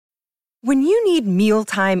When you need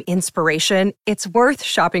mealtime inspiration, it's worth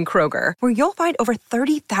shopping Kroger, where you'll find over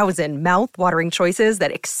 30,000 mouth-watering choices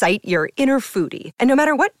that excite your inner foodie. And no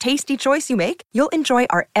matter what tasty choice you make, you'll enjoy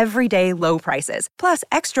our everyday low prices, plus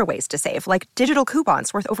extra ways to save, like digital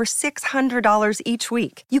coupons worth over $600 each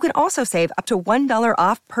week. You can also save up to $1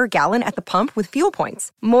 off per gallon at the pump with fuel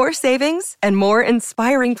points. More savings and more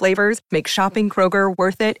inspiring flavors make shopping Kroger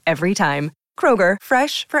worth it every time. Kroger,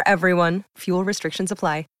 fresh for everyone. Fuel restrictions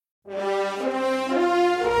apply.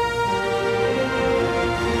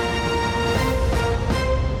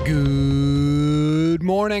 Good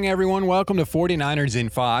morning, everyone. Welcome to 49ers in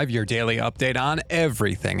 5, your daily update on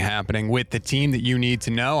everything happening with the team that you need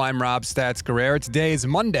to know. I'm Rob Stats Guerrero. Today is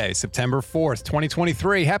Monday, September 4th,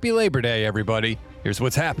 2023. Happy Labor Day, everybody. Here's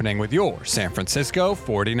what's happening with your San Francisco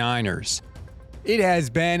 49ers. It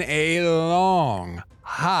has been a long,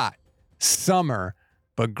 hot summer,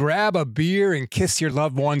 but grab a beer and kiss your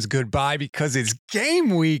loved ones goodbye because it's game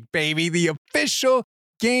week, baby. The official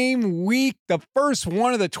game week. The first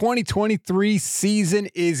one of the 2023 season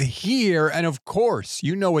is here. And of course,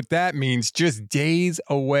 you know what that means. Just days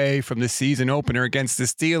away from the season opener against the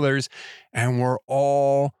Steelers. And we're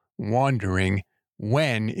all wondering,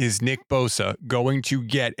 when is Nick Bosa going to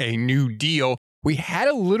get a new deal? We had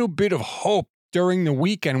a little bit of hope during the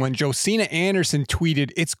weekend when Josina Anderson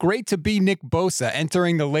tweeted, "It's great to be Nick Bosa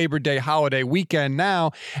entering the Labor Day holiday weekend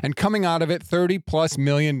now and coming out of it $30+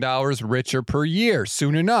 million richer per year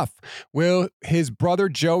soon enough. Will his brother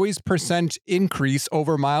Joey's percent increase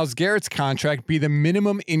over Myles Garrett's contract be the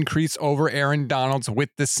minimum increase over Aaron Donald's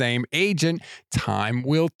with the same agent? Time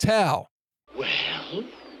will tell." Well,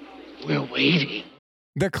 we're waiting.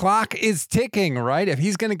 The clock is ticking, right? If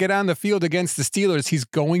he's going to get on the field against the Steelers, he's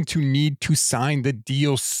going to need to sign the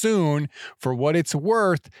deal soon. For what it's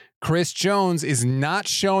worth, Chris Jones is not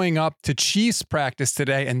showing up to Chiefs practice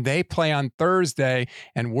today, and they play on Thursday.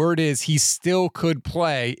 And word is he still could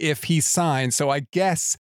play if he signs. So I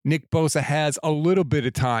guess Nick Bosa has a little bit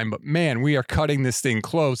of time, but man, we are cutting this thing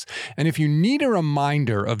close. And if you need a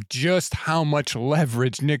reminder of just how much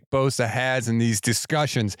leverage Nick Bosa has in these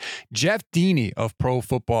discussions, Jeff Deeney of Pro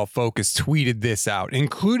Football Focus tweeted this out.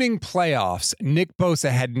 Including playoffs, Nick Bosa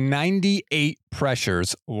had 98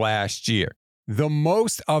 pressures last year. The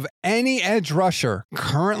most of any edge rusher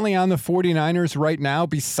currently on the 49ers right now,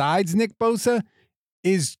 besides Nick Bosa,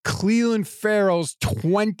 is Clelin Ferrell's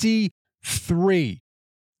 23.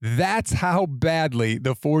 That's how badly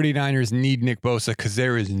the 49ers need Nick Bosa, because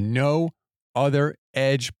there is no other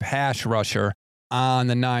edge pass rusher on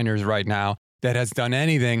the Niners right now that has done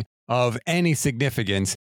anything of any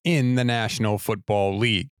significance in the National Football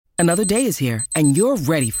League. Another day is here, and you're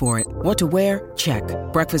ready for it. What to wear? Check.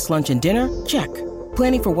 Breakfast, lunch, and dinner? Check.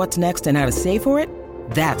 Planning for what's next and how to save for it?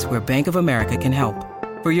 That's where Bank of America can help.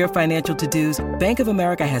 For your financial to-dos, Bank of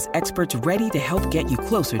America has experts ready to help get you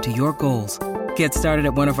closer to your goals. Get started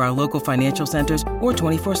at one of our local financial centers or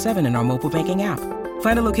 24/7 in our mobile banking app.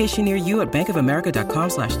 Find a location near you at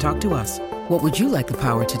bankofamerica.com/talktous. What would you like the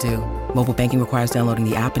power to do? Mobile banking requires downloading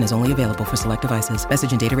the app and is only available for select devices.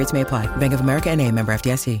 Message and data rates may apply. Bank of America N.A., member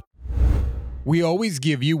FDIC. We always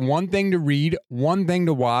give you one thing to read, one thing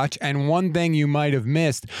to watch, and one thing you might have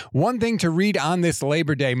missed. One thing to read on this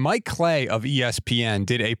Labor Day, Mike Clay of ESPN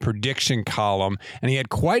did a prediction column, and he had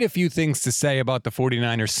quite a few things to say about the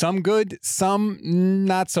 49ers. Some good, some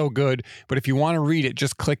not so good. But if you want to read it,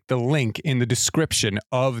 just click the link in the description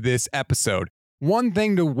of this episode. One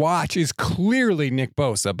thing to watch is clearly Nick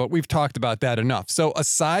Bosa, but we've talked about that enough. So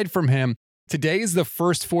aside from him, today is the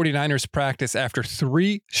first 49ers practice after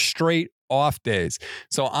 3 straight off days.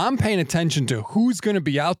 So I'm paying attention to who's going to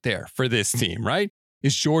be out there for this team, right?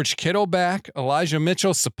 Is George Kittle back? Elijah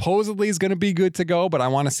Mitchell supposedly is going to be good to go, but I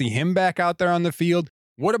want to see him back out there on the field.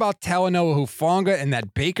 What about Talanoa Hufanga and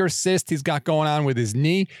that Baker cyst he's got going on with his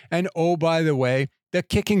knee? And oh, by the way, the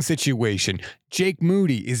kicking situation. Jake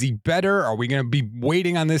Moody, is he better? Are we going to be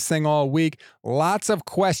waiting on this thing all week? Lots of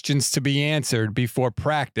questions to be answered before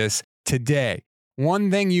practice today.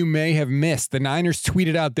 One thing you may have missed, the Niners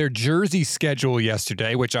tweeted out their jersey schedule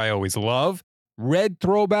yesterday, which I always love. Red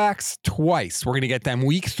throwbacks twice. We're going to get them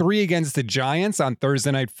week 3 against the Giants on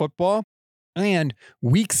Thursday Night Football and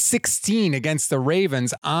week 16 against the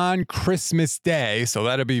Ravens on Christmas Day. So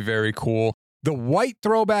that'll be very cool. The white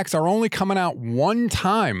throwbacks are only coming out one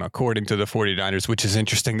time, according to the 49ers, which is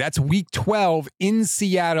interesting. That's week 12 in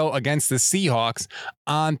Seattle against the Seahawks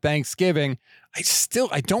on Thanksgiving.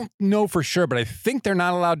 I don't know for sure, but I think they're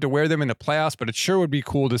not allowed to wear them in the playoffs, but it sure would be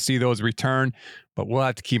cool to see those return. But we'll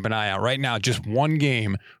have to keep an eye out. Right now, just one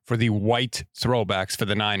game for the white throwbacks for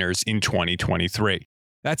the Niners in 2023.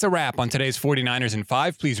 That's a wrap on today's 49ers in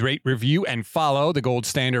 5. Please rate, review, and follow the Gold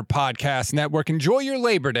Standard Podcast Network. Enjoy your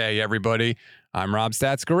Labor Day, everybody. I'm Rob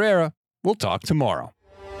Stats Guerrera. We'll talk tomorrow.